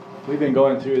We've been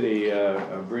going through the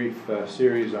a brief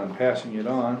series on passing it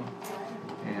on,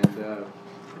 and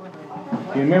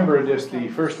you remember just the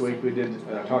first week we did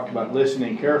talked about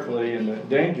listening carefully, and the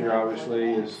danger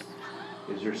obviously is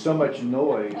there's so much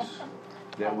noise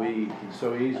that we can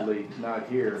so easily not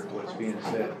hear what's being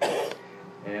said,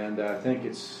 and I think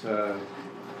it's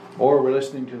or we're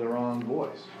listening to the wrong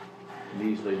voice. We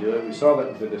can easily do it. We saw that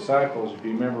with the disciples. If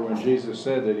you remember when Jesus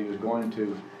said that he was going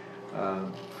to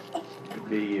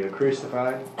be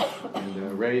crucified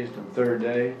and raised on the third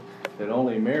day, that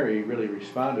only Mary really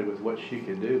responded with what she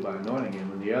could do by anointing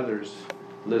him, and the others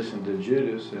listened to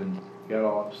Judas and got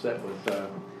all upset with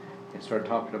and started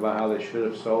talking about how they should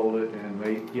have sold it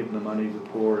and given the money to the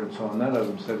poor and so on. None of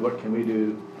them said, "What can we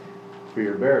do for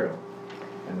your burial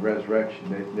and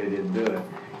resurrection?" They didn't do it.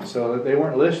 So they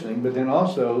weren't listening. But then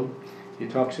also he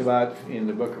talks about in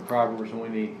the book of Proverbs,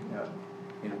 when he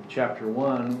in chapter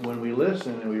 1, when we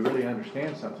listen and we really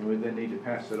understand something, we then need to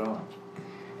pass it on.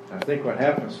 And I think what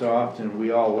happens so often, we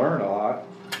all learn a lot,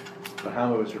 but how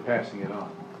many of us are passing it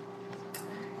on?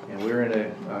 And we're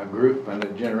in a group and a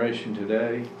generation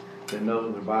today that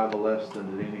knows the Bible less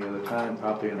than at any other time,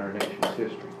 probably in our nation's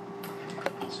history.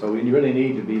 So we really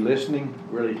need to be listening,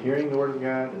 really hearing the Word of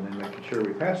God, and then making sure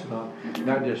we pass it on,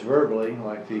 not just verbally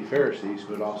like the Pharisees,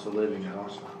 but also living it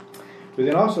also. We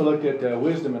then also looked at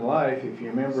wisdom in life. If you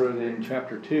remember in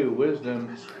chapter 2,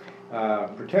 wisdom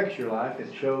protects your life.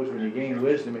 It shows when you gain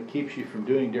wisdom, it keeps you from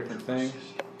doing different things.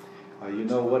 You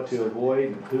know what to avoid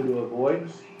and who to avoid.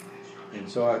 And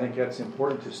so I think that's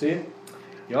important to see it.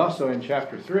 You also, in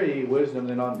chapter 3, wisdom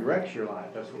then directs your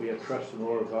life. That's what we have, trust in the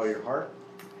Lord with all your heart.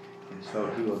 And so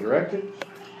he will direct it.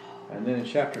 And then in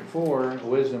chapter 4,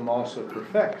 wisdom also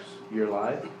perfects your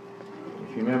life.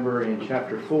 If you remember in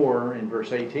chapter 4, in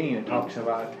verse 18, it talks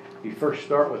about, you first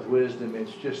start with wisdom.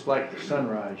 It's just like the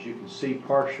sunrise. You can see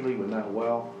partially, but not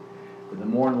well. But the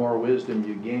more and more wisdom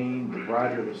you gain, the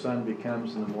brighter the sun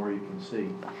becomes and the more you can see.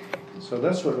 And so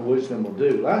that's what wisdom will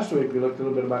do. Last week we looked a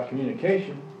little bit about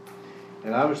communication.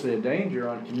 And obviously a danger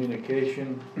on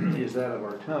communication is that of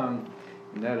our tongue,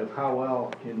 and that of how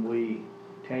well can we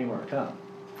tame our tongue.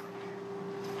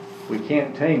 We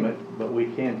can't tame it, but we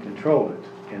can control it.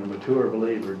 And a mature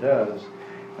believer does.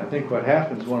 I think what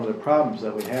happens, one of the problems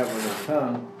that we have with our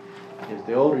tongue, is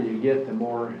the older you get, the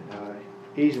more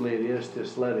easily it is to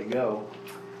just let it go.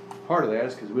 Part of that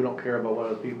is because we don't care about what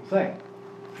other people think.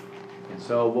 And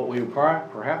so what we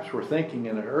perhaps were thinking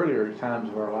in the earlier times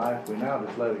of our life, we now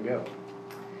just let it go.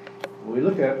 When we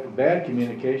look at bad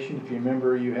communication, if you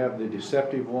remember, you have the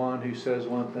deceptive one who says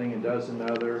one thing and does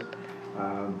another.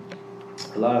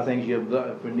 A lot of things, you have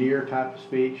the veneer type of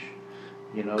speech.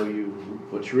 You know,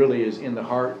 what's really is in the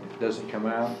heart doesn't come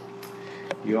out.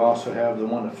 You also have the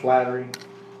one of flattery,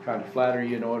 trying to flatter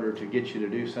you in order to get you to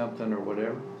do something or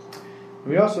whatever.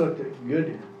 We also looked at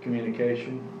good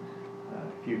communication.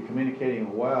 If you're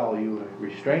communicating well, you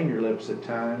restrain your lips at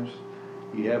times.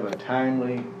 You have a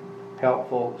timely,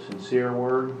 helpful, sincere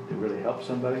word that really helps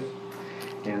somebody.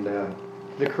 And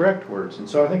the correct words. And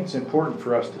so I think it's important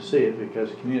for us to see it,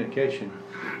 because communication,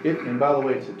 and by the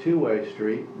way, it's a two-way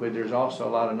street, but there's also a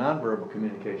lot of nonverbal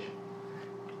communication.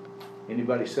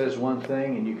 Anybody says one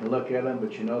thing and you can look at them,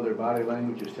 but you know their body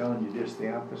language is telling you just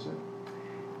the opposite.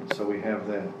 And so we have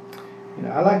that. You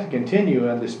know, I like to continue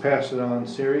on this Pass It On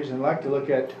series and like to look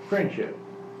at friendship.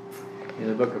 In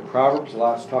the book of Proverbs, a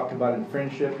lot's talked about in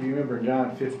friendship. You remember in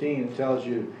John 15, it tells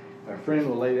you a friend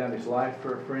will lay down his life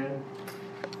for a friend.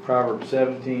 Proverbs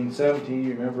 17,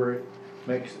 you remember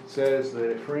it says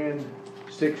that a friend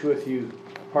sticks with you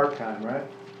part-time, right?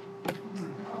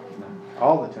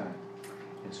 All the time.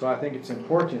 And so I think it's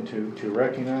important to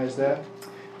recognize that.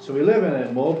 So we live in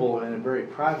a mobile and a very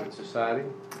private society.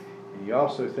 And you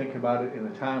also think about it in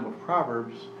the time of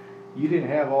Proverbs, you didn't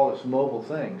have all this mobile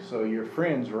thing. So your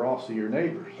friends were also your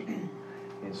neighbors.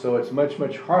 And so it's much,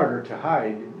 much harder to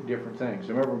hide different things.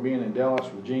 I remember being in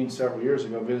Dallas with Gene several years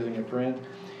ago visiting a friend,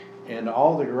 and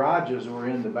all the garages were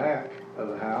in the back of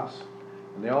the house,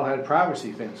 and they all had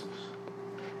privacy fences.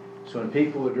 So when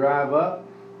people would drive up,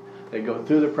 they'd go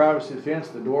through the privacy fence,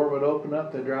 the door would open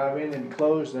up, they'd drive in and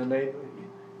close, and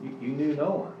you knew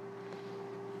no one.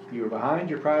 You were behind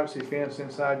your privacy fence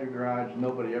inside your garage,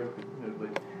 nobody ever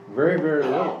could, very, very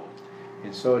little.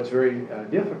 And so it's very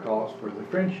difficult for the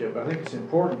friendship. I think it's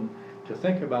important to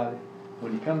think about it.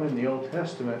 When you come in the Old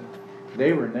Testament,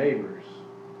 they were neighbors.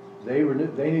 They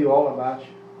knew all about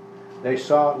you. They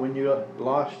saw it when you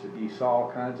lost it. You saw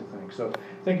all kinds of things. So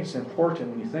I think it's important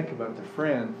when you think about the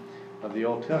friend of the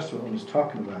Old Testament when he's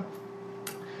talking about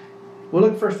it. We'll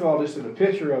look first of all just at a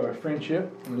picture of a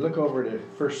friendship. And we look over to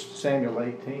 1 Samuel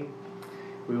 18.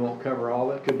 We won't cover all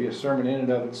that. Could be a sermon in and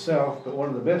of itself. But one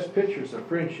of the best pictures of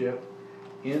friendship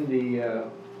in the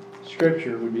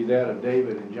Scripture would be that of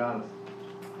David and Jonathan.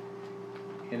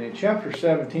 And in chapter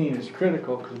 17 is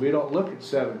critical because we don't look at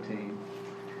 17.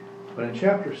 But in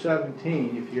chapter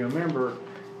 17, if you remember,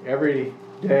 every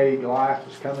day Goliath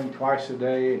was coming twice a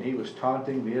day and he was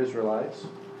taunting the Israelites.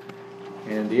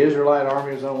 And the Israelite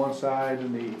army was on one side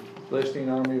and the Philistine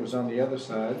army was on the other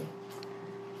side.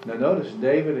 Now notice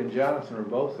David and Jonathan were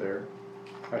both there.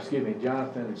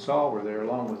 Jonathan and Saul were there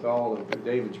along with all of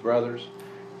David's brothers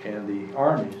and the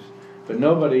armies. But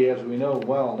nobody, as we know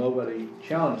well, nobody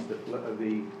challenged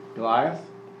the Goliath.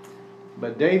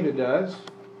 But David does.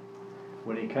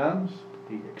 When he comes,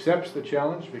 he accepts the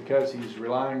challenge because he's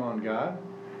relying on God.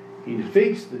 He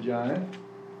defeats the giant.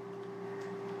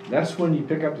 That's when you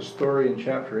pick up the story in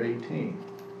chapter 18.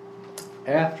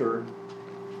 After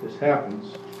this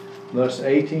happens, thus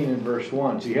 18 in verse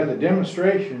 1. So you have the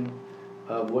demonstration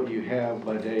of what you have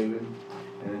by David.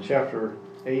 And in chapter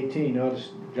 18,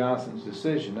 notice Jonathan's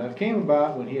decision. Now it came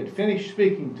about when he had finished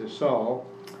speaking to Saul,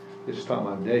 this is talking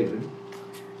about David,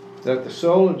 that the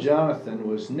soul of Jonathan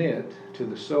was knit to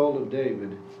the soul of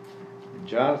David, and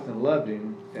Jonathan loved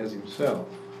him as himself.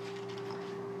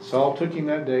 Saul took him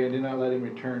that day and did not let him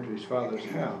return to his father's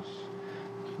house.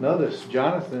 Notice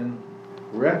Jonathan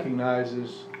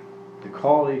recognizes the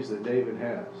qualities that David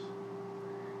has.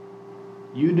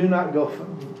 You do not go,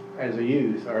 as a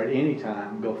youth or at any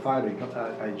time, go fight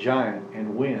a giant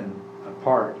and win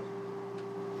apart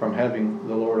from having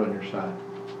the Lord on your side.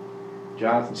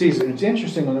 Jonathan sees it. It's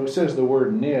interesting when it says the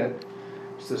word knit,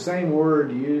 it's the same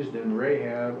word used in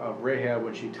Rahab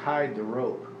when she tied the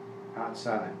rope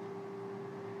outside.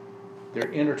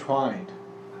 They're intertwined.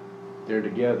 They're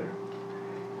together.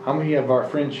 How many of our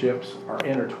friendships are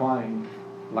intertwined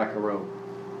like a rope?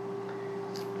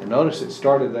 And notice it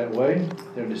started that way.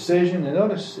 Their decision, and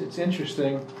notice it's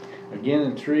interesting, again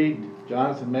in 3,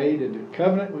 Jonathan made a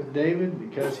covenant with David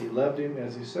because he loved him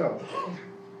as himself.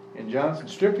 And Jonathan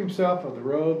stripped himself of the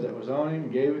robe that was on him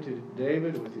and gave it to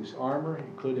David with his armor,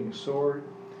 including a sword,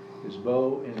 his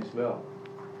bow, and his belt.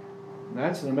 And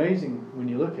that's amazing when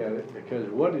you look at it, because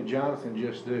what did Jonathan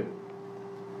just do?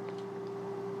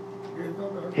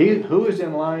 Who is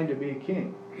in line to be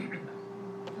king?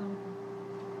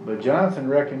 But Jonathan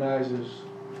recognizes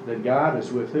that God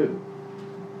is with who?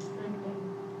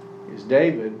 Is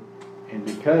David. And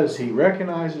because he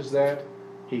recognizes that,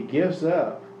 he gives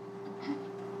up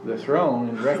the throne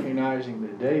and recognizing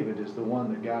that David is the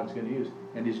one that God's going to use.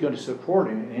 And he's going to support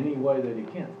him in any way that he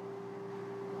can.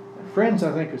 And friends,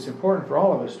 I think it's important for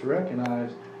all of us to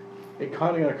recognize it's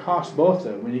kind of going to cost both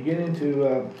of them. When you get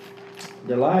into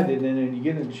delighted, and then you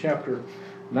get into chapter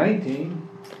 19,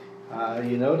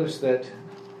 you notice that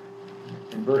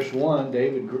in verse 1,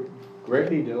 Jonathan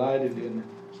greatly delighted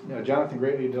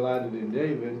in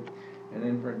David. And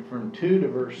then from 2 to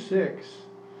verse 6,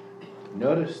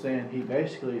 notice then he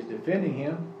basically is defending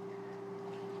him,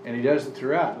 and he does it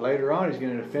throughout. Later on, he's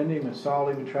going to defend him, and Saul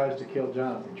even tries to kill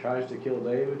Jonathan. Tries to kill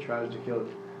David, tries to kill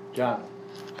Jonathan.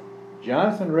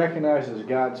 Jonathan recognizes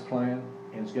God's plan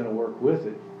and is going to work with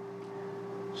it.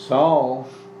 Saul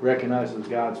recognizes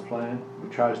God's plan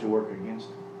but tries to work against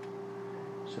it.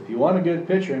 So if you want a good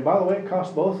picture, and by the way, it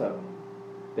cost both of them.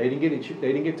 They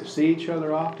didn't get to see each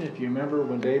other often. If you remember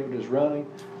when David was running,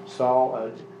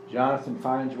 Jonathan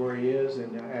finds where he is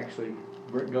and actually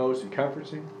goes and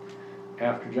comforts him.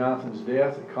 After Jonathan's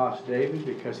death, it cost David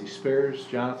because he spares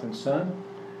Jonathan's son.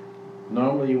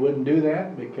 Normally you wouldn't do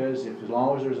that because as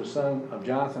long as there's a son of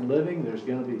Jonathan living, there's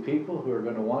going to be people who are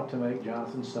going to want to make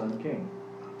Jonathan's son king.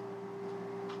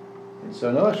 And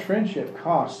so notice friendship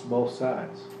costs both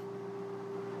sides.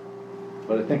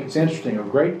 But I think it's interesting, a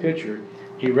great picture.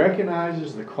 He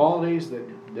recognizes the qualities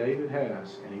that David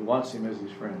has, and he wants him as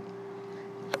his friend.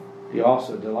 He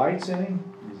also delights in him,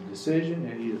 his decision,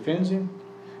 and he defends him.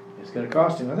 It's going to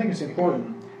cost him. I think it's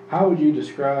important. How would you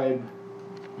describe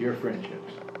your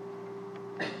friendships?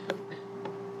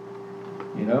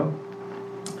 You know?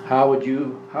 How would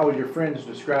your friends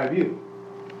describe you?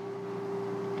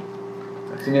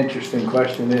 That's an interesting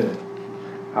question, isn't it?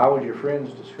 How would your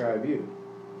friends describe you?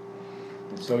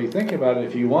 And so you think about it,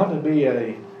 if you want to be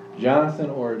a Jonathan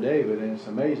or a David, and it's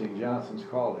amazing, Jonathan's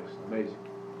qualities, amazing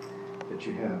that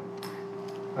you have.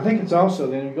 I think it's also,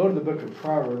 then you go to the book of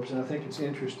Proverbs, and I think it's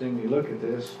interesting when you look at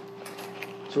this.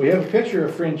 So we have a picture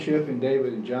of friendship in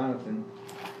David and Jonathan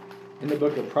in the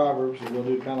book of Proverbs, and we'll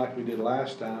do kind of like we did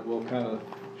last time. We'll kind of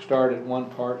start at one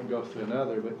part and go through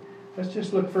another, but let's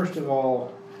just look first of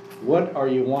all, what are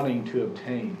you wanting to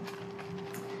obtain?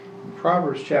 In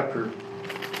Proverbs chapter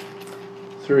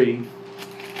 3,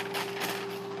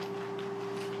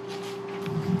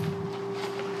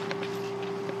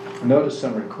 notice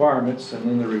some requirements and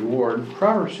then the reward.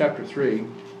 Proverbs chapter 3,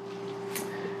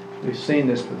 we've seen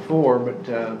this before,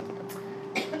 but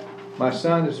my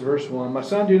son, this is verse 1, my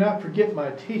son, do not forget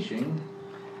my teaching,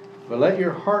 but let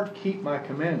your heart keep my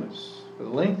commandments for the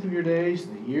length of your days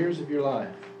and the years of your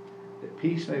life, that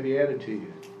peace may be added to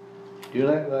you.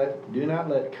 Do not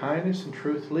let kindness and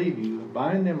truth leave you.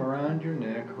 Bind them around your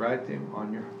neck, write them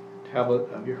on your tablet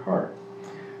of your heart.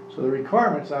 So the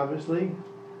requirements, obviously,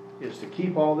 is to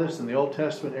keep all this in the Old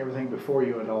Testament, everything before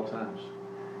you at all times.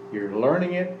 You're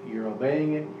learning it, you're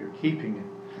obeying it, you're keeping it.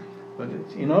 But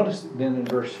you notice then in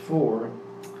verse 4,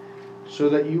 so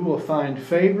that you will find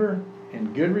favor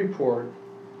and good report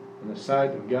in the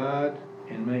sight of God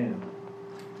and man.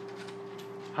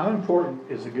 How important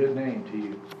is a good name to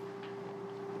you?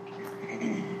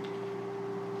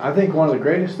 I think one of the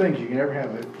greatest things you can ever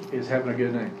have is having a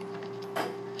good name.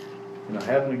 You know,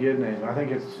 having a good name. I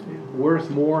think it's worth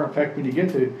more. In fact, when you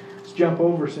get to, let's jump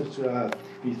over, since if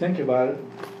you think about it,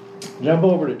 jump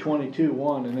over to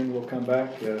 22:1, and then we'll come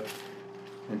back.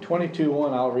 In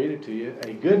 22:1, I'll read it to you.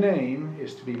 A good name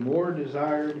is to be more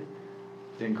desired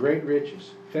than great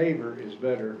riches. Favor is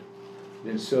better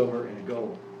than silver and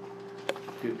gold.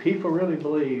 Do people really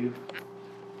believe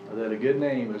that a good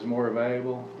name is more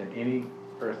valuable than any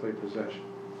earthly possession?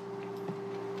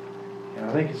 And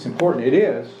I think it's important. It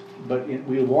is, but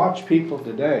we watch people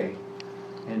today,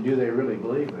 and do they really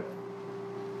believe that?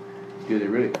 Do they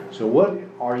really? So what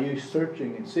are you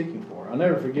searching and seeking for? I'll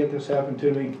never forget this happened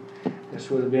to me. This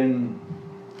would have been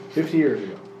 50 years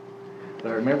ago.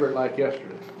 But I remember it like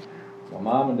yesterday. Well,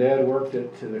 Mom and Dad worked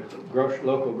at the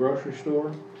local grocery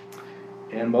store,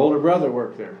 and my older brother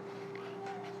worked there.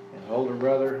 And the older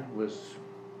brother was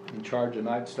in charge of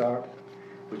night stock,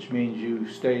 which means you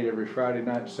stayed every Friday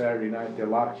night, Saturday night. They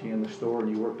locked you in the store, and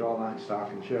you worked all night stock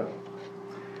and show.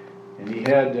 And he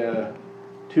had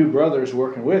two brothers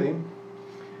working with him,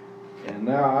 and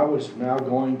now I was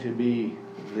going to be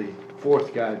the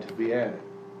fourth guy to be added.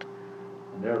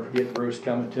 I'll never forget Bruce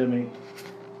coming to me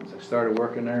as I started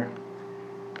working there.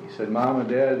 He said, Mom and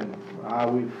Dad,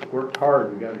 we've worked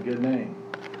hard. We got a good name.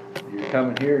 You're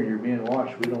coming here and you're being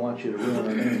watched. We don't want you to ruin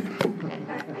our name.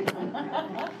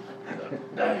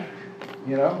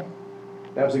 You know,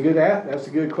 that's a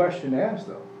good question to ask,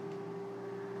 though.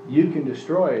 You can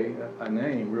destroy a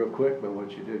name real quick by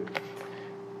what you do.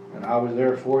 And I was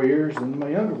there 4 years, and my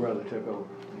younger brother took over.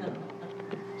 You know?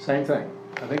 Same thing.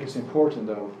 I think it's important,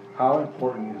 though. How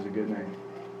important is a good name?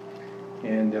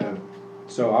 And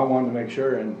so I wanted to make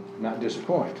sure and not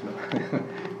disappoint.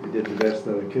 I did the best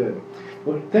that I could.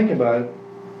 Well, think about it.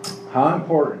 How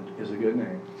important is a good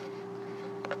name?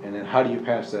 And then how do you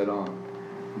pass that on?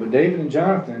 But David and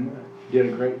Jonathan did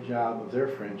a great job of their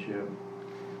friendship,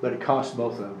 but it cost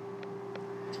both of them.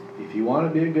 If you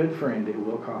want to be a good friend, it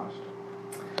will cost.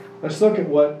 Let's look at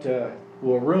what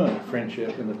will ruin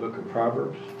friendship in the book of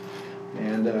Proverbs.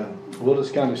 And we'll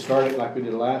just kind of start it like we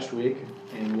did last week,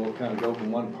 and we'll kind of go from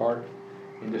one part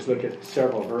and just look at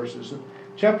several verses.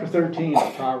 Chapter 13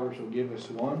 of Proverbs will give us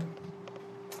one.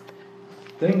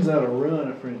 Things that will ruin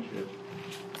a friendship.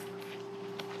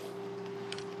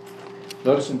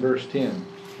 Notice in verse 10.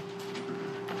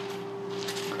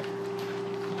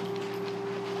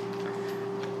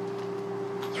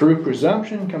 Through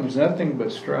presumption comes nothing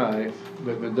but strife,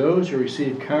 but with those who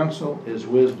receive counsel is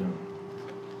wisdom.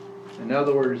 In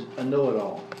other words, a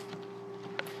know-it-all.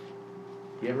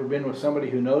 You ever been with somebody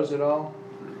who knows it all?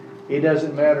 It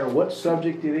doesn't matter what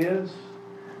subject it is,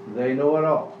 they know it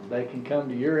all. They can come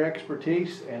to your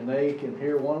expertise and they can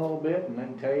hear one little bit and they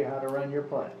can tell you how to run your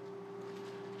play.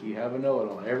 You have a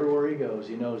know-it-all. Everywhere he goes,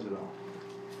 he knows it all.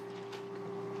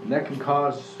 And that can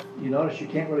cause, you notice you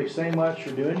can't really say much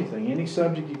or do anything. Any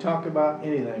subject you talk about,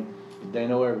 anything, they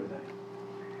know everything.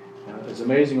 It's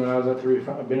amazing. When I was at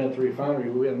I've been at the refinery,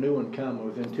 we had a new one come.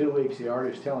 Within 2 weeks, the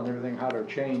artist was telling everything how to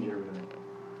change everything.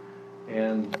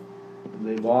 And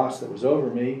the boss that was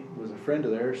over me was a friend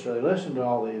of theirs, so they listened to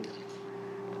all these.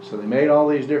 So they made all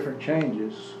these different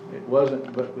changes. It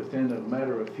wasn't but within a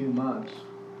matter of a few months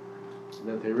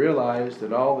that they realized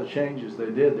that all the changes they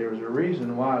did, there was a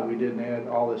reason why we didn't add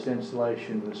all this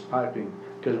insulation, this piping,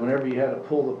 because whenever you had to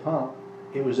pull the pump,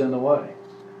 it was in the way.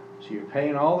 So you're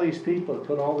paying all these people to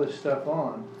put all this stuff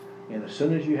on, and as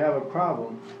soon as you have a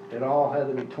problem, it all had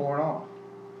to be torn off.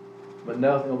 But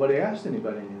nobody asked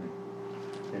anybody anything.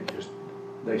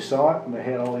 They saw it and they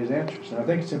had all these answers. And I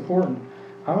think it's important.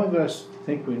 How many of us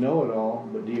think we know it all,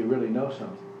 but do you really know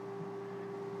something?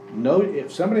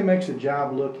 If somebody makes a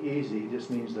job look easy, it just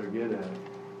means they're good at it.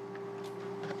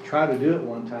 Try to do it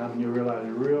one time and you'll realize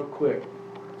real quick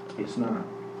it's not.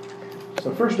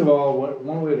 So first of all,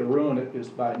 one way to ruin it is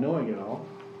by knowing it all.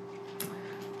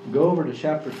 Go over to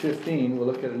chapter 15. We'll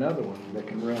look at another one that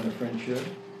can ruin a friendship.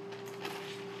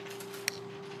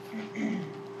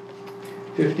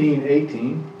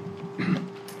 15:18.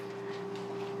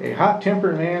 A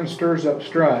hot-tempered man stirs up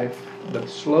strife, but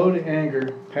slow to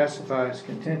anger pacifies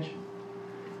contention.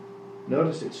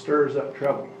 Notice it stirs up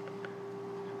trouble.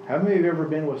 How many of you ever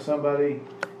been with somebody,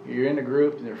 you're in a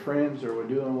group, and they're friends, or we're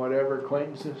doing whatever,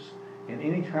 acquaintances, and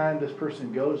any time this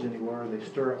person goes anywhere, they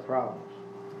stir up problems?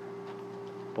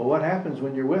 Well, what happens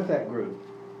when you're with that group?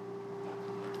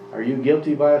 Are you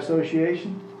guilty by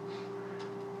association?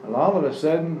 Well, all of a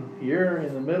sudden, you're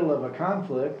in the middle of a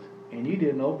conflict, and you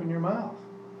didn't open your mouth.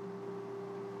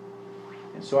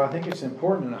 And so I think it's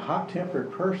important, a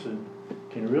hot-tempered person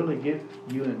can really get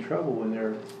you in trouble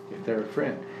if they're a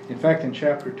friend. In fact, in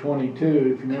chapter 22, if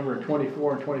you remember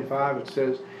 24 and 25, it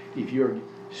says, if you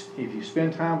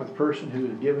spend time with a person who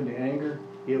is given to anger,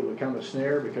 it will become a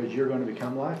snare because you're going to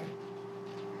become like it.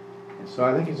 And so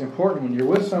I think it's important when you're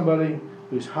with somebody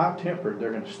who's hot-tempered,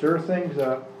 they're going to stir things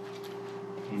up,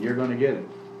 and you're going to get it.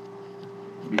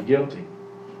 Be guilty.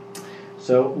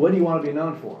 So what do you want to be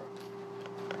known for?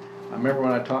 I remember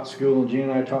when I taught school, and Gene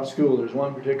and I taught school, there's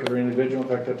one particular individual, in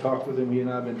fact I talked with him, he and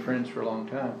I have been friends for a long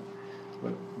time.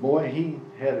 But boy, he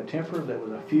had a temper that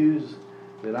was a fuse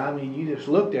that, I mean, you just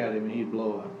looked at him and he'd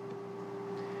blow up.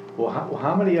 Well,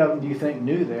 how many of them do you think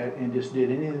knew that and just did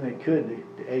anything they could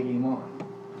to egg him on?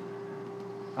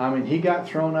 I mean, he got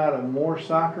thrown out of more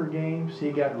soccer games,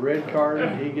 he got red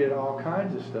carded, he did all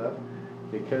kinds of stuff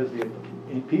because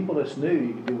people just knew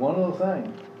you could do one little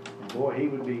thing. And boy, he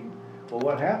would be. Well,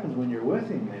 what happens when you're with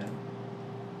him then?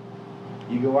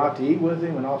 You go out to eat with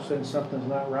him and all of a sudden something's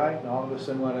not right, and all of a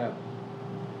sudden what happens?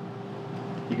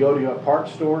 You go to a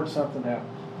parts store and something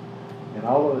happens. And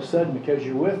all of a sudden, because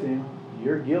you're with him,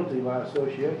 you're guilty by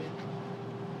association.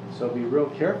 And so be real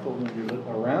careful when you're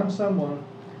around someone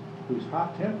who's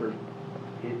hot-tempered.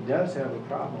 It does have a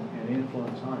problem and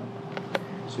influence on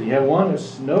you. So you have one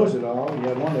that knows it all, you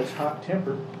have one that's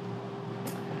hot-tempered.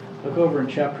 Look over in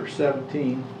chapter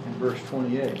 17 and verse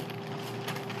 28.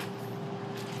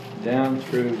 Down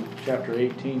through chapter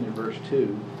 18 and verse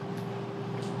 2.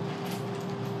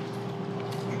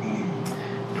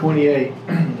 28,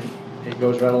 it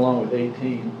goes right along with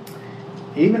 18.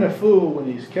 Even a fool,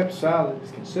 when he's kept silent,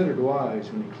 is considered wise.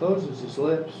 When he closes his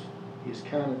lips, he's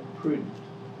counted prudent.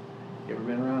 You ever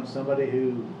been around somebody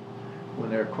who,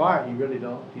 when they're quiet, you really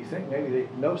don't, you think maybe they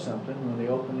know something. When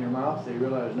they open their mouth, they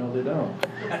realize, no, they don't.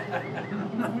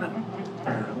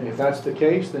 If that's the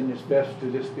case, then it's best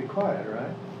to just be quiet,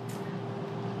 right?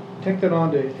 Take that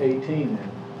on to 18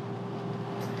 then.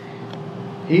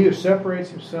 He who separates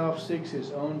himself seeks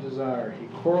his own desire. He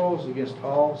quarrels against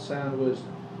all sound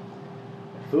wisdom.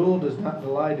 A fool does not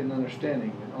delight in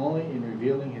understanding, but only in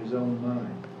revealing his own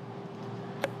mind.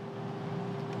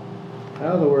 In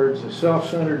other words, a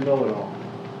self-centered know-it-all.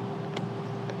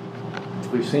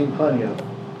 We've seen plenty of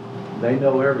them. They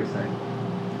know everything.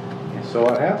 And so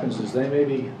what happens is they may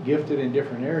be gifted in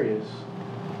different areas,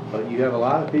 but you have a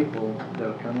lot of people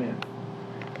that'll come in.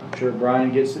 I'm sure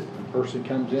Brian gets it. A person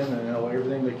comes in and they know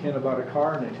everything they can about a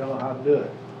car and they tell them how to do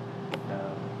it.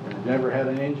 And they've never had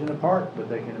an engine apart, but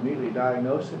they can immediately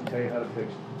diagnose it and tell you how to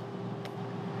fix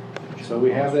it. So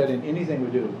we have that in anything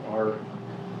we do.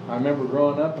 I remember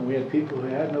growing up and we had people who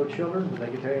had no children, but they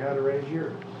could tell you how to raise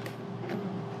yours.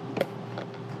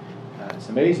 It's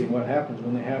amazing what happens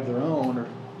when they have their own, or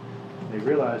they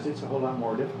realize it's a whole lot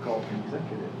more difficult than you think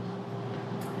it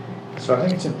is. So I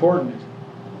think it's important,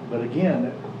 but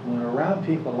again, when we're around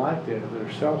people like that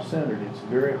are self-centered, it's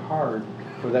very hard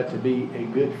for that to be a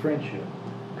good friendship,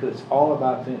 because it's all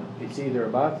about them. It's either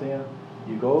about them,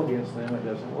 you go against them, it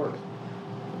doesn't work.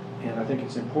 And I think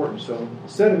it's important. So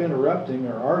instead of interrupting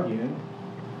or arguing,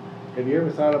 have you ever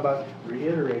thought about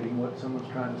reiterating what someone's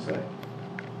trying to say?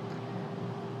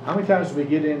 How many times do we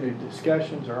get into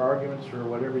discussions or arguments or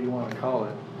whatever you want to call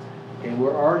it, and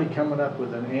we're already coming up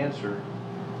with an answer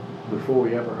before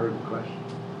we ever heard the question?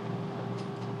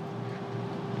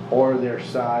 Or their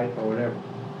side or whatever.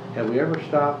 Have we ever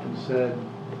stopped and said,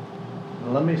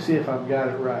 well, let me see if I've got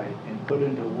it right, and put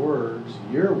into words,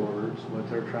 your words, what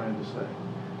they're trying to say?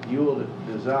 You will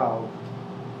dissolve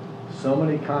so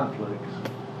many conflicts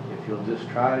if you'll just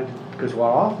try to, because what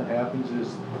often happens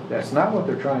is that's not what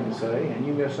they're trying to say and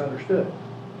you misunderstood.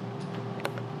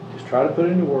 Just try to put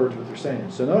into words what they're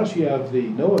saying. So notice you have the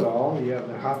know-it-all, you have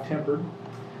the hot-tempered,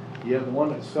 you have the one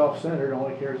that's self-centered,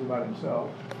 only cares about himself.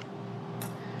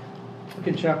 Look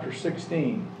in chapter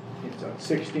 16. It's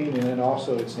 16 and then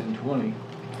also it's in 20.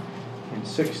 In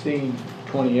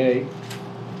 16:28.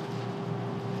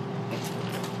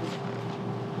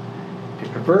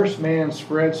 perverse man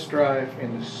spreads strife,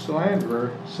 and the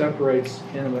slanderer separates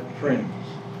intimate friends.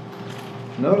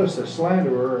 Notice a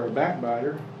slanderer or a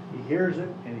backbiter, he hears it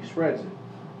and he spreads it.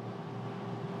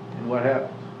 And what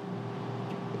happens?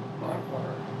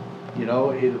 You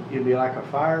know, it'll be like a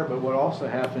fire, but what also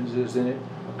happens is in it,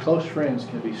 close friends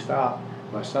can be stopped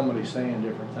by somebody saying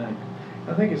different things.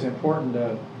 I think it's important.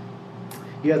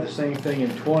 You have the same thing in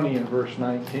 20 and verse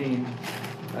 19.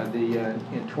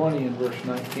 In 20 and verse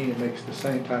 19, it makes the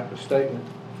same type of statement.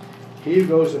 He who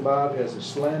goes about as a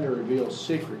slanderer reveals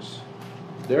secrets.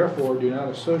 Therefore, do not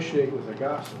associate with a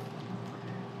gossip.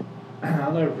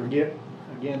 I'll never forget,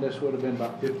 again, this would have been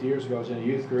about 50 years ago. I was in a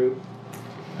youth group.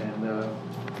 And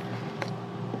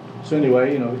so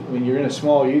anyway, you know, when you're in a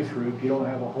small youth group, you don't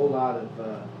have a whole lot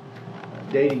of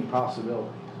dating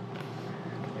possibilities.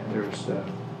 And there's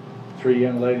 3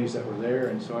 young ladies that were there,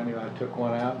 and so anyway, I took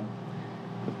one out. And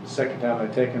the second time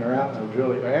I'd taken her out, I was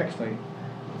really, actually,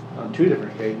 on 2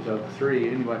 different occasions of the 3,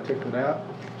 anyway, I took it out,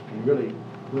 and really,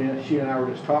 she and I were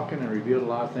just talking and revealed a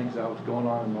lot of things that was going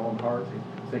on in my own heart,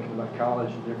 thinking about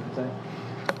college and different things.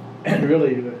 And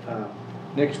really,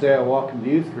 next day I walked in the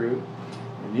youth group,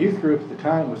 and the youth group at the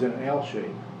time was in an L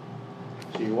shape.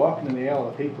 So you're walking in the L,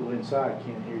 the people inside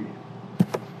can't hear you,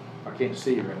 or can't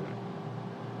see you rather.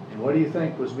 And what do you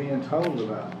think was being told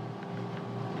about?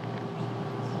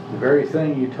 The very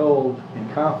thing you told in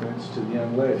confidence to the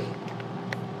young lady.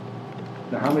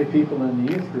 Now, how many people in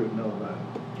the youth group know about it?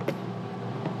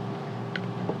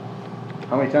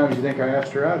 How many times do you think I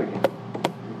asked her out again?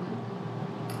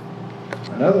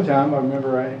 Another time, I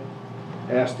remember I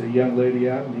asked a young lady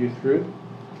out in the youth group.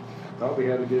 I thought we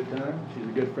had a good time. She's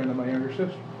a good friend of my younger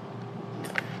sister.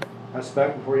 That's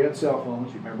back before you had cell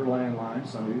phones. You remember landlines.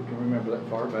 Some of you can remember that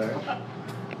far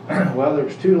back. Well, there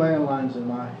was 2 landlines in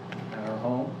our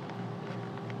home.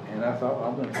 And I thought, well,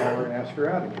 I'm going to call her and ask her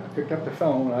out again. I picked up the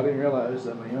phone. I didn't realize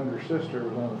that my younger sister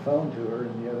was on the phone to her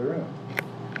in the other room.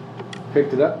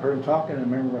 Picked it up, heard him talking, and I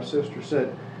remember my sister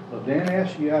said, well, if Dan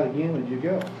asked you out again, would you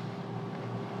go?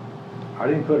 I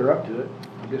didn't put her up to it.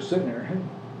 I'm just sitting there. Hey,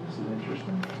 this is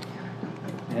interesting.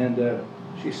 And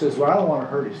she says, well, I don't want to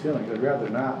hurt his feelings. I'd rather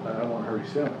not, but I don't want to hurt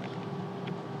his feelings.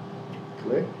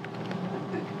 Click.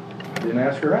 Didn't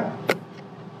ask her out.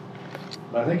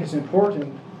 But I think it's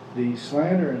important. The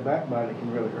slander and backbiting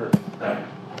can really hurt.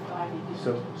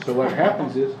 So what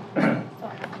happens is,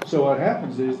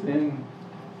 then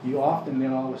you often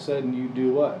then all of a sudden you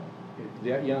do what? At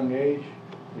that young age,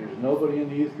 there's nobody in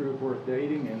the youth group worth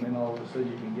dating, and then all of a sudden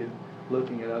you can get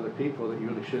looking at other people that you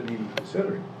really shouldn't even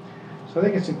consider. So I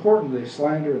think it's important, the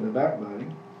slander and the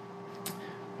backbiting.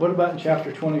 What about in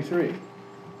chapter 23?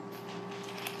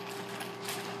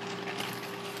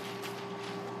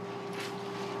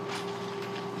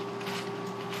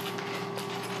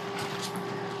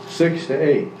 Six to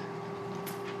 8.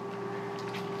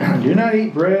 Do not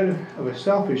eat bread of a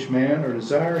selfish man or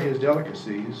desire his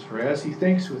delicacies, for as he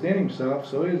thinks within himself,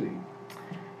 so is he.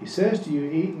 He says to you,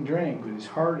 eat and drink, but his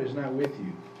heart is not with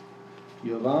you.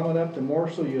 You'll vomit up the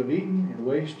morsel you have eaten and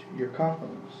waste your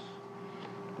compliments.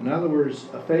 In other words,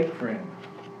 a fake friend.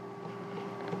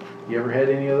 You ever had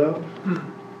any of those?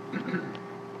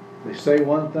 They say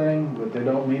one thing, but they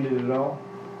don't mean it at all.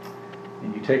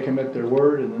 And you take them at their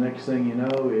word, and the next thing you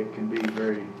know, it can be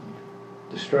very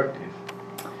destructive.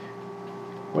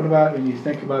 What about when you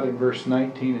think about it in verse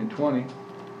 19 and 20?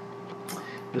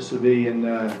 This would be in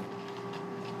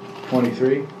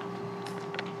 23.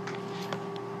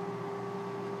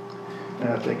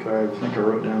 I think I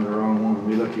wrote down the wrong one.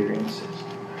 We look here and it says,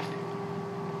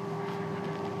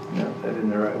 no, that isn't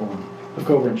the right one. Look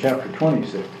over in chapter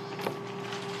 26.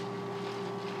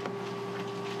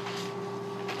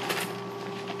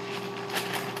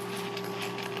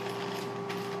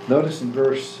 Notice in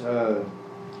verse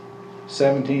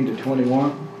 17 to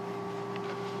 21.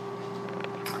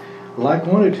 Like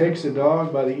one who takes a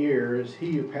dog by the ear is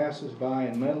he who passes by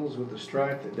and meddles with the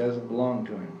strife that doesn't belong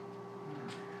to him.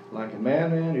 Like a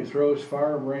madman who throws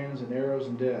firebrands and arrows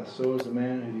and death, so is the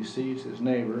man who deceives his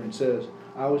neighbor and says,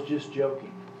 I was just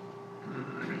joking.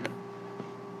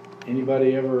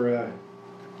 Anybody ever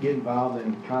get involved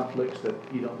in conflicts that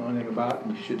you don't know anything about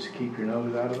and you should keep your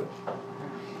nose out of it?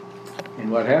 And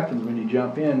what happens when you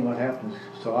jump in, what happens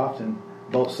so often,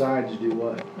 both sides do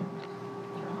what?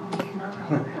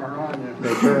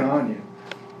 They turn on you.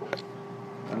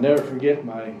 I'll never forget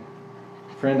my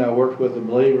friend I worked with, a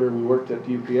believer. We worked at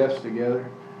UPS together,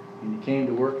 and he came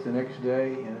to work the next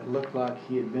day, and it looked like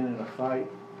he had been in a fight,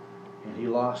 and he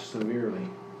lost severely.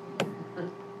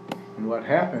 And what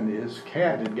happened is,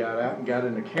 cat had got out and got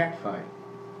in a cat fight.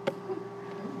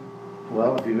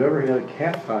 Well, if you've ever had a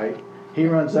cat fight, he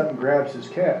runs up and grabs his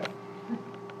cat.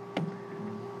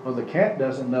 Well, the cat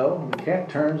doesn't know. The cat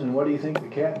turns, and what do you think the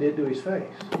cat did to his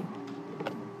face?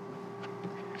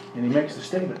 And he makes the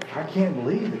statement, I can't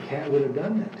believe the cat would have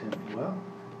done that to me. Well,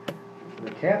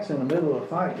 the cat's in the middle of a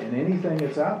fight, and anything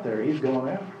that's out there, he's going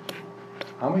after.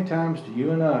 How many times do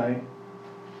you and I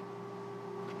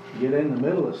get in the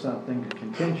middle of something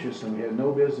contentious and we have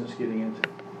no business getting into it?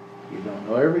 You don't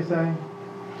know everything.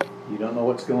 You don't know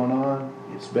what's going on.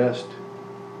 It's best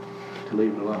to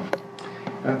leave it alone.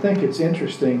 I think it's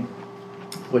interesting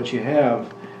what you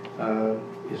have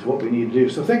is what we need to do.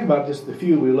 So think about just the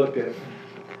few we looked at.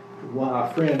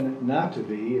 A friend not to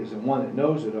be is one that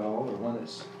knows it all, or one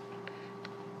that's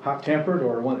hot-tempered,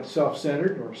 or one that's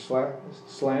self-centered, or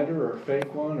slander, or a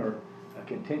fake one, or a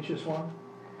contentious one.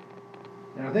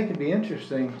 And I think it'd be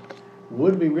interesting,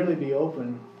 would we really be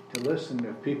open to listen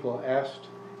if people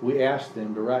we asked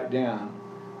them to write down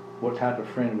what type of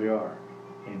friend we are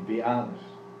and be honest?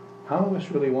 How many of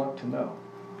us really want to know?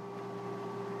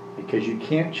 Because you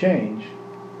can't change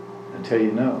until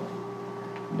you know.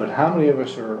 But how many of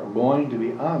us are going to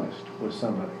be honest with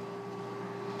somebody?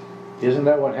 Isn't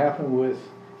that what happened with,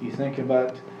 you think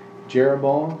about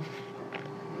Jeroboam?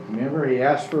 Remember, he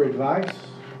asked for advice.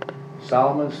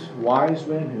 Solomon's wise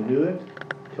men who knew it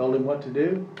told him what to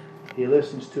do. He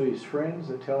listens to his friends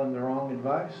that tell him the wrong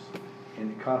advice,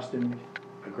 and it cost him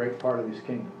a great part of his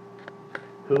kingdom.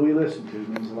 Who we listen to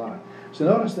means a lot. So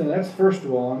notice then, that's first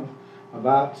of all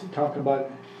about talking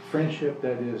about friendship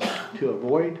that is to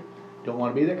avoid. Don't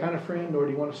want to be that kind of friend, nor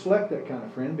do you want to select that kind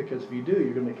of friend, because if you do,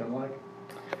 you're going to become like it.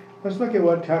 Let's look at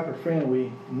what type of friend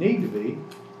we need to be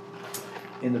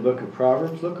in the book of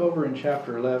Proverbs. Look over in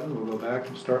chapter 11. We'll go back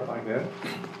and start like that.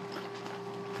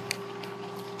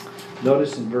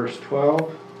 Notice in verse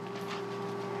 12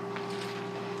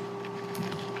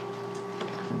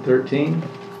 and 13.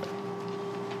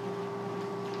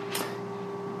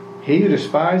 He who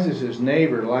despises his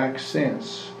neighbor lacks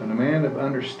sense, but a man of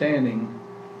understanding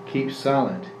keeps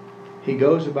silent. He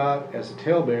goes about as a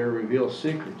talebearer reveals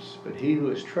secrets, but he who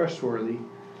is trustworthy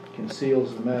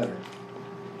conceals the matter.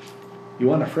 You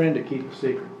want a friend to keep a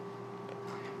secret.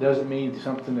 Doesn't mean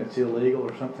something that's illegal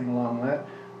or something along that,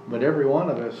 but every one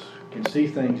of us can see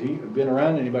things. You've been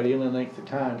around anybody any length of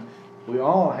time. We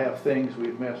all have things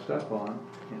we've messed up on,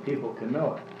 and people can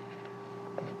know it.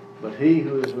 But he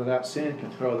who is without sin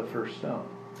can throw the first stone.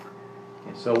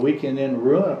 And so we can then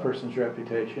ruin a person's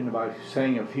reputation by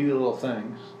saying a few little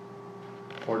things,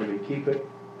 or do we keep it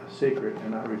a secret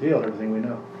and not reveal everything we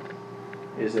know?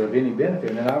 Is it of any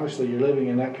benefit? And obviously you're living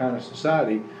in that kind of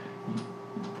society.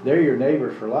 They're your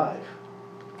neighbor for life.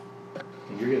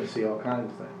 And you're going to see all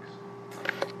kinds of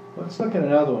things. Let's look at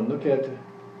another one. Look at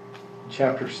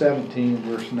chapter 17,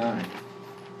 verse 9.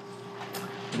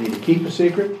 You need to keep a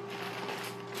secret.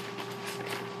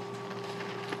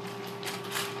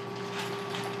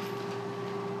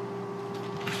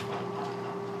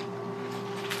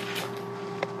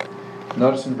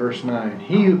 Notice in verse 9,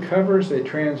 he who covers a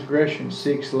transgression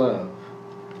seeks love,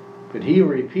 but he who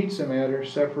repeats a matter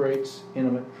separates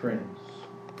intimate friends.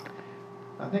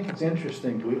 I think it's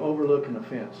interesting. Do we overlook an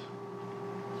offense?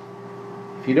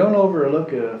 If you don't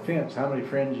overlook an offense, how many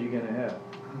friends are you going to have?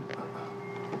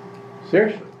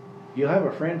 Seriously. You'll have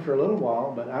a friend for a little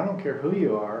while, but I don't care who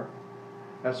you are.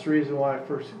 That's the reason why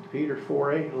 1 Peter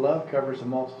 4:8, love covers a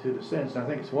multitude of sins. And I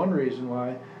think it's one reason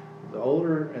why the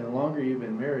older and the longer you've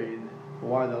been married,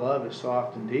 why the love is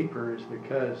soft and deeper is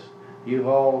because you've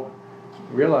all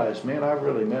realized, man, I've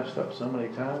really messed up so many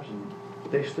times, and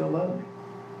they still love me.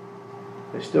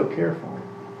 They still care for me.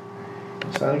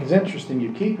 So I think it's interesting.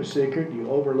 You keep a secret,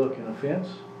 you overlook an offense.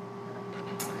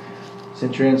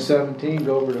 Since you're in 17,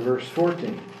 go over to verse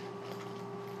 14.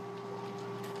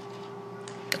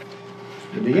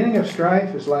 The beginning of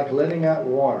strife is like letting out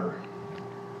water,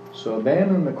 so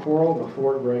abandon the quarrel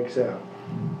before it breaks out.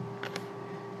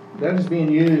 That is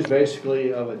being used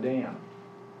basically of a dam.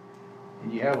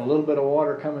 And you have a little bit of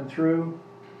water coming through,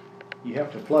 you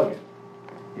have to plug it.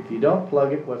 If you don't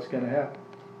plug it, what's going to happen?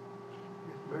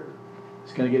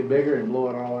 It's going to get bigger and blow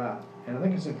it all out. And I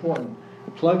think it's important.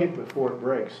 Plug it before it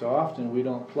breaks. So often we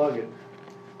don't plug it.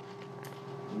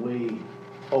 We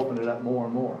open it up more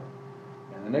and more.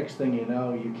 And the next thing you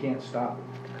know, you can't stop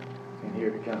it. And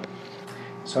here it comes.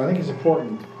 So I think it's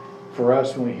important for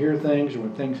us when we hear things or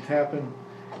when things happen,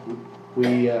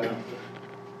 we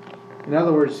in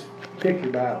other words, pick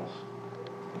your battles.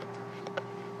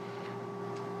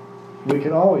 We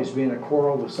can always be in a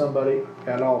quarrel with somebody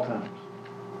at all times.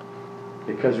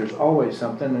 Because there's always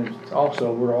something, and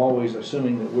also we're always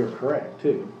assuming that we're correct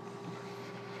too.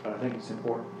 But I think it's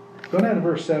important. Go down to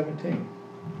verse 17.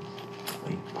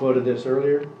 We quoted this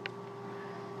earlier.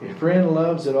 A friend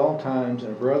loves at all times,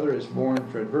 and a brother is born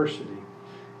for adversity.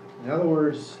 In other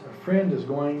words, a friend is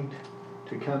going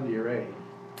to come to your aid.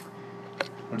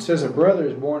 When it says a brother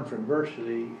is born for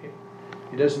adversity,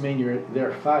 it doesn't mean you're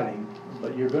there fighting,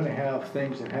 but you're going to have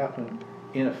things that happen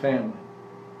in a family,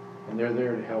 and they're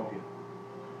there to help you.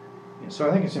 And so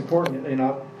I think it's important.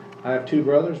 I have 2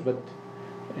 brothers, but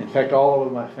in fact, all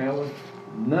of my family,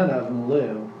 none of them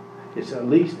live. It's at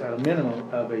least a minimum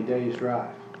of a day's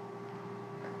drive.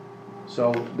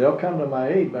 So they'll come to my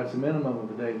aid, but it's a minimum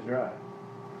of a day's drive.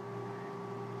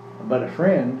 But a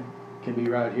friend can be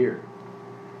right here.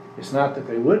 It's not that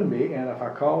they wouldn't be, and if I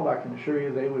called, I can assure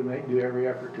you they would do every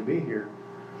effort to be here.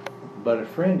 But a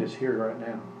friend is here right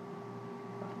now.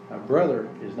 A brother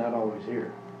is not always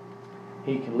here.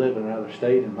 He can live in another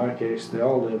state. In my case, they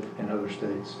all live in other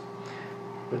states.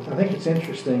 But I think it's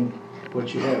interesting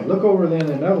what you have. Look over then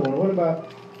another one. What about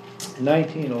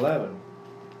 1911?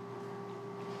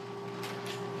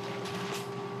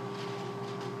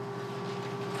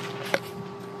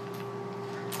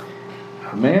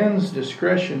 A man's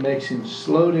discretion makes him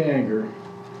slow to anger,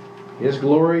 his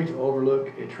glory to overlook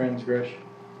a transgression.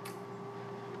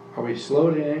 Are we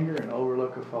slow to anger and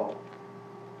overlook a fault?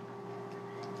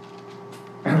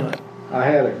 I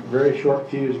had a very short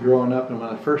fuse growing up, and one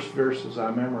of the first verses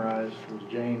I memorized was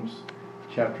James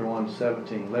chapter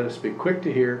 1:17. Let us be quick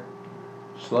to hear,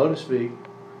 slow to speak,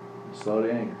 and slow to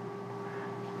anger.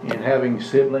 And having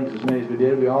siblings as many as we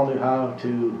did, we all knew how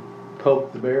to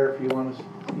poke the bear, if you want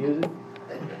to use it.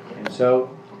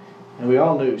 And we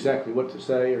all knew exactly what to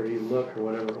say or either look or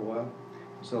whatever it was.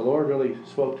 So the Lord really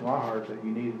spoke to my heart that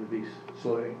you needed to be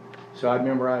slow. So I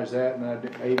memorized that, and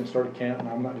I even started counting.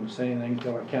 I'm not going to say anything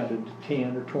until I counted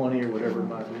 10 or 20 or whatever it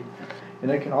might be.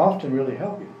 And it can often really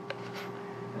help you.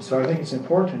 And so I think it's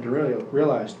important to really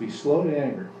realize to be slow to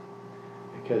anger,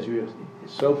 because it's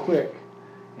so quick.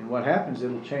 And what happens,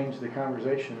 it'll change the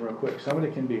conversation real quick.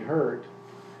 Somebody can be hurt,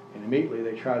 and immediately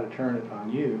they try to turn it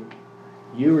on you.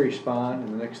 You respond,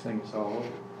 and the next thing is all over.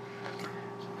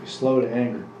 So be slow to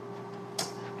anger.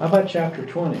 How about chapter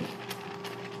 20?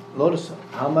 Notice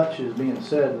how much is being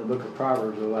said in the book of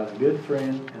Proverbs about a good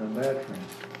friend and a bad friend.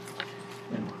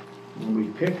 And when we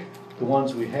pick the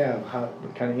ones we have,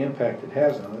 what kind of impact it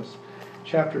has on us.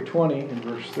 Chapter 20 and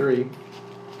verse 3.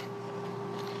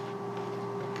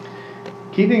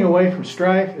 Keeping away from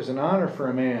strife is an honor for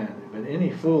a man, but any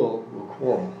fool will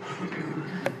quarrel.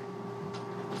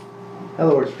 In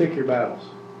other words, pick your battles.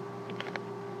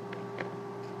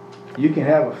 You can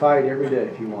have a fight every day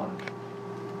if you want it.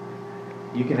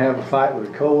 You can have a fight with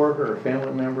a coworker or a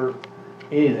family member,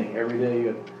 anything, every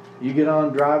day. You get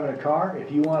on driving a car,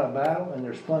 if you want a battle, and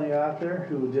there's plenty out there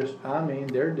who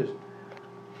they're just,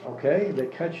 okay, they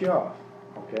cut you off,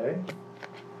 okay?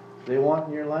 They want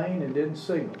in your lane and didn't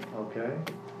signal, okay?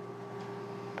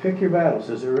 Pick your battles.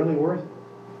 Is it really worth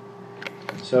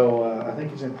it? So I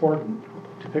think it's important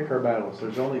to pick our battles.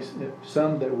 There's only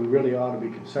some that we really ought to be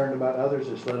concerned about. Others,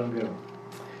 just let them go.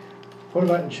 What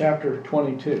about in chapter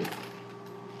 22?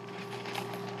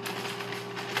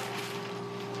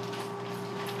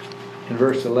 In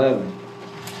verse 11.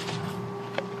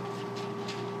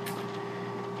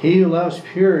 He who loves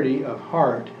purity of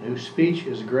heart and whose speech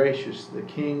is gracious, the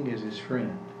king is his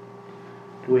friend.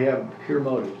 Do we have pure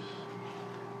motives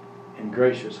and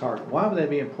gracious heart? Why would that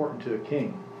be important to a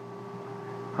king?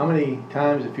 How many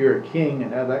times, if you're a king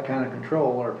and have that kind of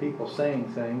control, are people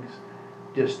saying things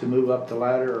just to move up the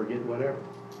ladder or get whatever?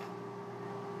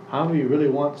 How many of you really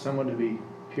want someone to be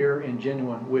pure and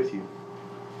genuine with you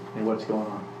in what's going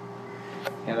on?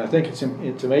 And I think it's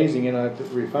amazing, at the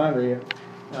refinery,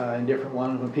 in different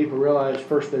ones, when people realize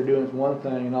first they're doing one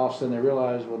thing, and all of a sudden they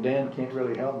realize, well, Dan can't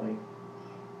really help me.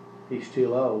 He's too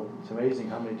low. It's amazing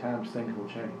how many times things will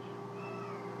change.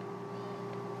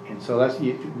 And so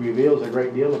it reveals a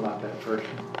great deal about that person.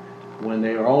 When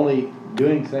they are only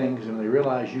doing things and they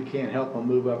realize you can't help them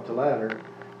move up the ladder,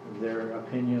 their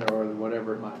opinion or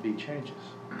whatever it might be changes.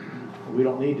 We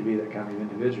don't need to be that kind of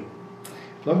individual.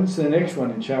 Look at the next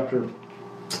one in chapter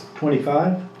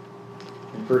 25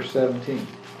 and verse 17.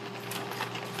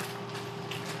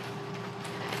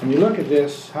 When you look at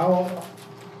this, how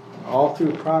all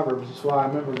through Proverbs, that's why I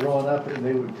remember growing up and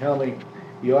they would tell me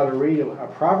you ought to read a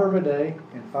proverb a day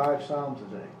and 5 psalms a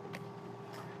day.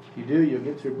 If you do, you'll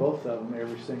get through both of them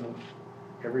every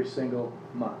single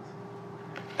month.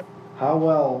 How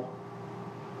well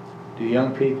do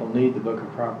young people need the book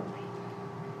of Proverbs?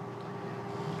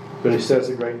 But it says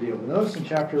a great deal. But notice in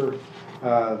chapter,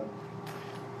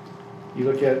 you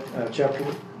look at chapter,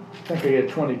 I think I get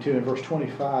 22, in verse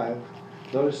 25.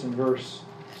 Notice in verse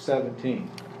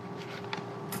 17.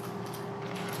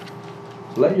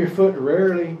 Let your foot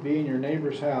rarely be in your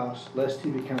neighbor's house, lest he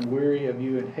become weary of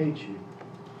you and hate you.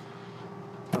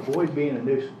 Avoid being a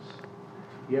nuisance.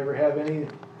 You ever have any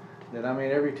that,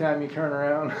 every time you turn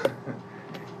around,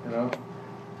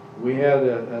 we had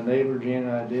a neighbor, Jan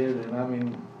and I did, and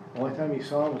the only time you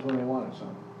saw them was when they wanted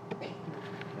something.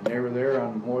 And they were there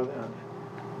on more than,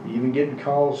 even getting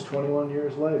calls 21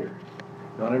 years later.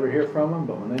 Don't ever hear from them,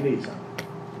 but when they need something.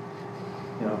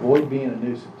 Avoid being a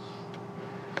nuisance.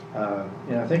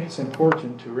 And I think it's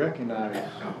important to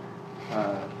recognize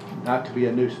not to be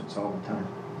a nuisance all the time.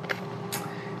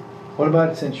 What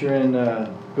about, since you're in,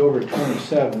 go over to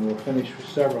 27, we'll finish with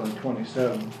several in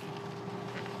 27.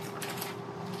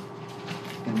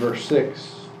 In verse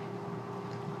 6.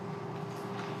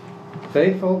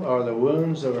 Faithful are the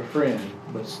wounds of a friend,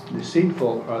 but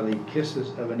deceitful are the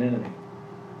kisses of an enemy.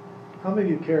 How many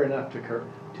of you care enough to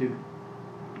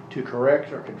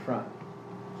correct or confront?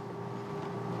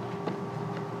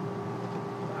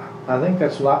 I think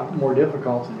that's a lot more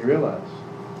difficult than you realize.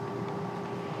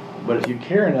 But if you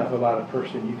care enough about a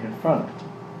person, you confront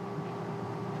them.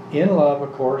 In love,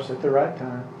 of course, at the right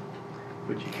time,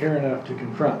 but you care enough to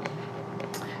confront.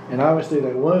 And obviously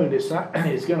that wound, it's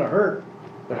going to hurt,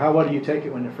 but what do you take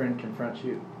it when a friend confronts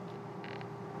you?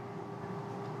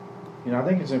 I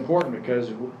think it's important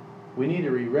because we need to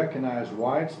recognize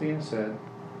why it's being said.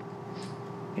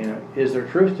 Is there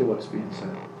truth to what's being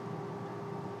said?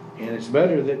 And it's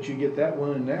better that you get that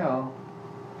wound now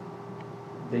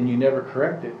than you never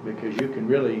correct it, because you can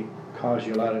really cause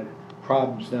you a lot of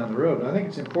problems down the road. But I think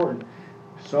it's important.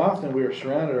 So often we are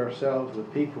surrounded ourselves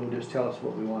with people who just tell us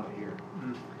what we want to hear.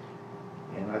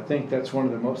 And I think that's one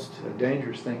of the most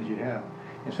dangerous things you have.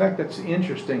 In fact, that's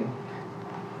interesting.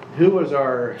 Who was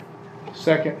our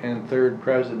second and third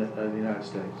president of the United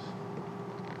States?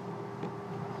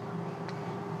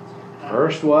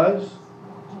 First was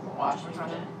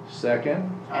Washington. Second,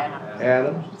 Adams.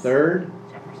 Adams. Third,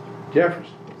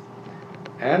 Jefferson.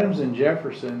 Adams and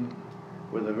Jefferson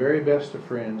were the very best of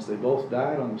friends. They both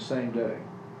died on the same day.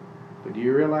 But do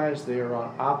you realize they are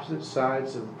on opposite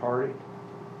sides of the party?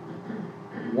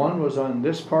 One was on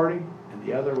this party, and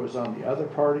the other was on the other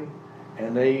party,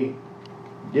 and they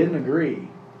didn't agree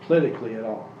politically at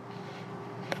all.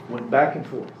 Went back and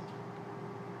forth.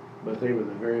 But they were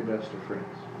the very best of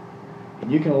friends.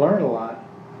 And you can learn a lot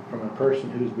from a person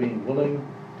who's being willing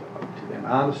to be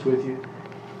honest with you.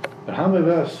 But how many of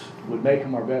us would make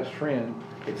them our best friend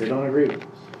if they don't agree with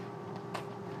us?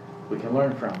 We can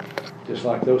learn from them, just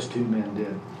like those two men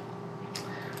did.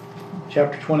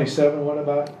 Chapter 27, what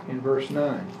about in verse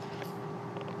 9?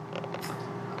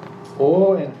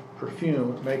 Oil and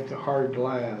perfume make the heart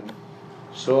glad,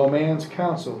 so a man's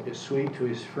counsel is sweet to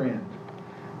his friend.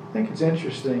 I think it's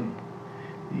interesting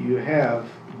that you have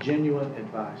genuine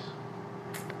advice.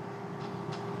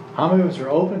 How many of us are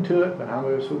open to it, but how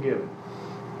many of us will give it?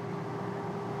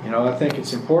 I think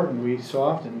it's important. We so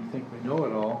often think we know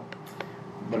it all,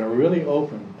 but are really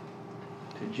open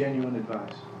to genuine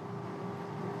advice.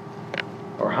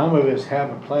 Or how many of us have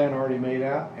a plan already made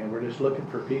out, and we're just looking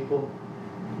for people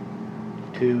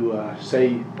to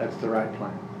say that's the right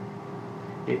plan?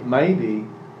 It may be,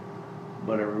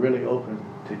 but are we really open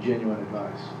to genuine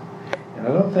advice? And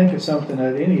I don't think it's something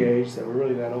at any age that we're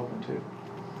really that open to.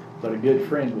 But a good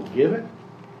friend will give it,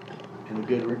 and a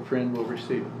good friend will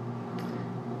receive it.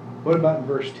 What about in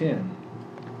verse 10?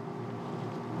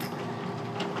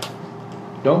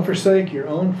 Don't forsake your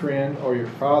own friend or your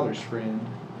father's friend.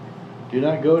 Do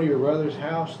not go to your brother's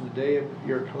house in the day of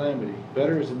your calamity.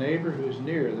 Better is a neighbor who is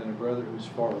near than a brother who is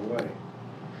far away.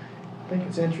 I think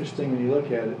it's interesting when you look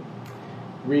at it.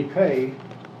 Repay.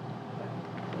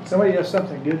 When somebody does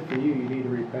something good for you, you need to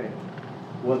repay it.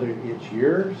 Whether it's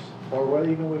yours or whether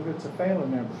even if it's a family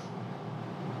member.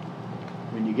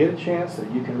 When you get a chance that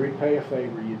you can repay a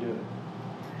favor, you do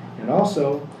it. And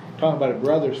also, talking about a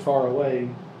brother's far away,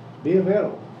 be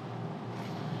available.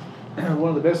 One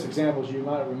of the best examples you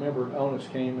might remember, Onus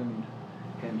came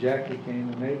and Jackie came,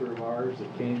 a neighbor of ours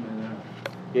that came and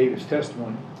gave his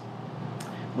testimony.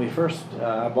 We first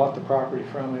bought the property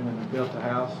from him and built the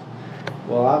house.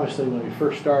 Well, obviously when we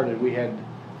first started, we had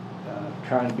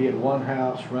trying to be at one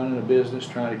house, running a business,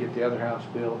 trying to get the other house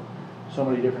built, so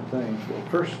many different things. Well,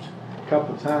 first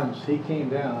couple of times he came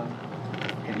down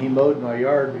and he mowed my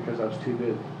yard because I was too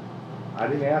busy. I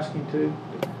didn't ask him to.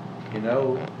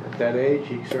 At that age,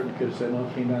 he certainly could have said, no,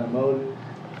 came down and mowed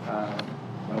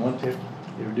it.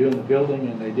 They were doing the building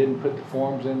and they didn't put the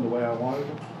forms in the way I wanted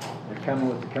them. They're coming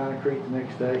with the concrete the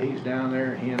next day. He's down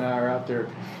there, and he and I are out there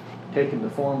taking the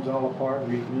forms all apart,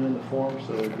 redoing the forms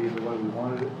so it'd be the way we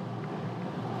wanted it.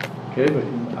 Okay, but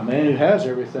a man who has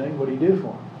everything, what do you do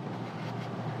for him?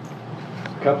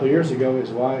 A couple of years ago, his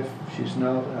wife, she's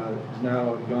now is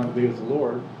now gone to be with the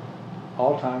Lord.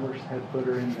 Alzheimer's had put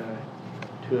her into a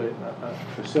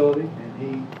facility, and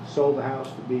he sold the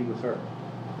house to be with her.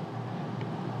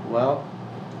 Well,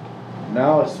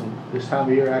 now it's this time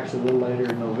of year, actually a little later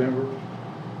in November,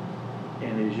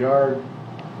 and his yard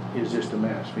is just a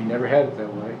mess. We never had it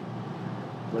that way,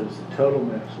 but it's a total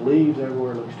mess. Leaves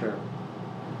everywhere, looks terrible.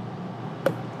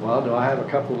 Well, do I have a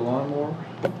couple of lawnmowers?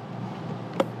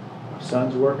 My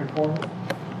son's working for me.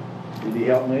 Did he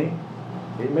help me?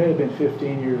 It may have been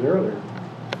 15 years earlier,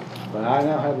 but I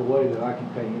now have a way that I can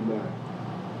pay him back.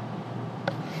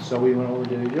 So we went over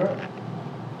to his yard.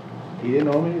 He didn't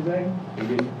owe me anything. He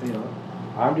didn't,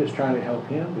 I'm just trying to help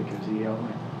him because he helped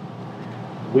me.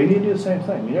 We need to do the same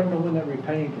thing. We never know when that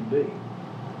repaying can be.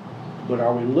 But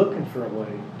are we looking for a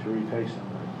way to repay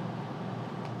somebody?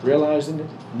 Realizing that,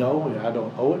 no, I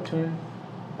don't owe it to him,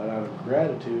 but out of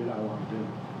gratitude, I want to do it.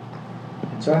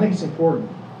 And so I think it's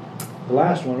important. The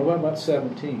last one, what about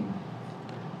 17?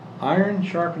 Iron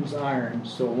sharpens iron,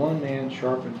 so one man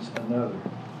sharpens another.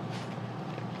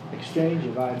 Exchange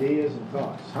of ideas and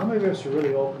thoughts. How many of us are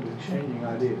really open to exchanging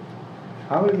ideas?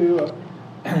 How many of you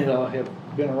have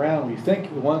been around, you think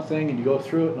of one thing and you go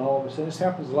through it, and all of a sudden, this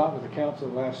happens a lot with the council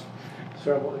the last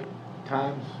several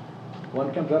times.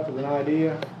 One comes up with an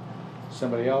idea,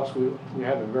 somebody else, we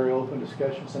have a very open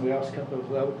discussion, somebody else comes up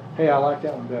with, hey, I like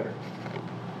that one better.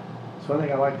 So one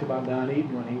thing I liked about Don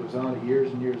Eden when he was on it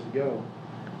years and years ago,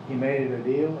 he made it a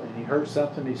deal and he heard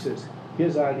something, he says,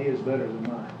 his idea is better than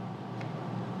mine.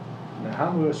 Now how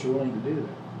many of us are willing to do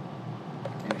that?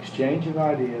 An exchange of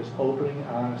ideas, opening,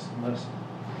 honest, and listening.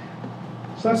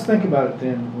 So let's think about it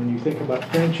then. When you think about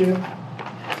friendship,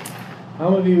 how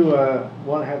many of you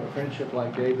want to have a friendship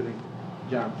like David and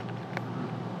Jonathan?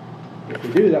 If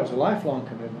you do, that was a lifelong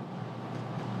commitment,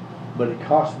 but it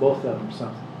cost both of them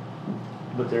something.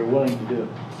 But they're willing to do it.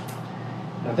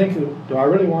 I think, do I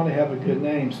really want to have a good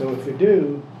name? So if we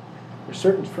do, there's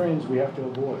certain friends we have to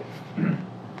avoid. A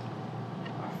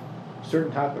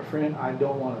certain type of friend I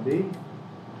don't want to be.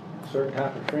 A certain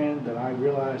type of friend that I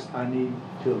realize I need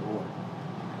to avoid.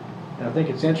 And I think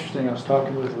it's interesting, I was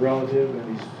talking with a relative,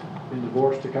 and he's been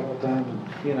divorced a couple of times, and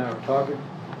he and I were talking.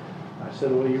 I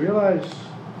said, well, you realize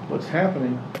what's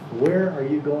happening, where are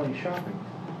you going shopping?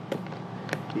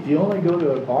 If you only go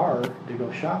to a bar to go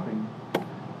shopping,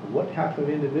 what type of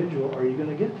individual are you going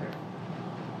to get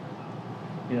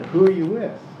there? Who are you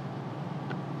with?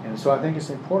 And so I think it's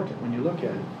important when you look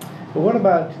at it. But what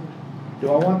about,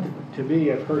 do I want to be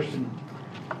a person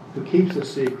who keeps a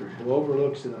secret, who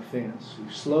overlooks an offense,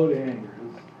 who's slow to anger,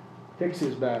 who picks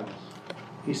his battles?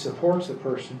 He supports a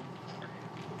person,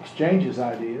 exchanges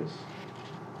ideas,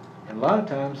 and a lot of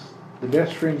times the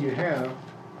best friend you have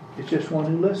is just one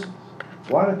who listens.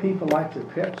 Why do people like their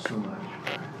pets so much?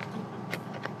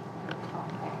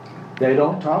 They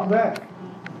don't talk back.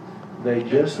 They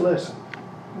just listen.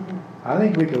 I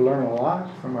think we could learn a lot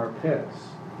from our pets.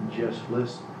 Just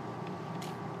listen.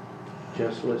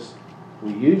 Just listen.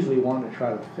 We usually want to try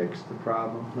to fix the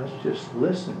problem. Let's just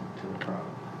listen to the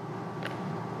problem.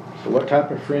 So what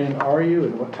type of friend are you,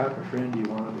 and what type of friend do you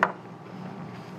want to be?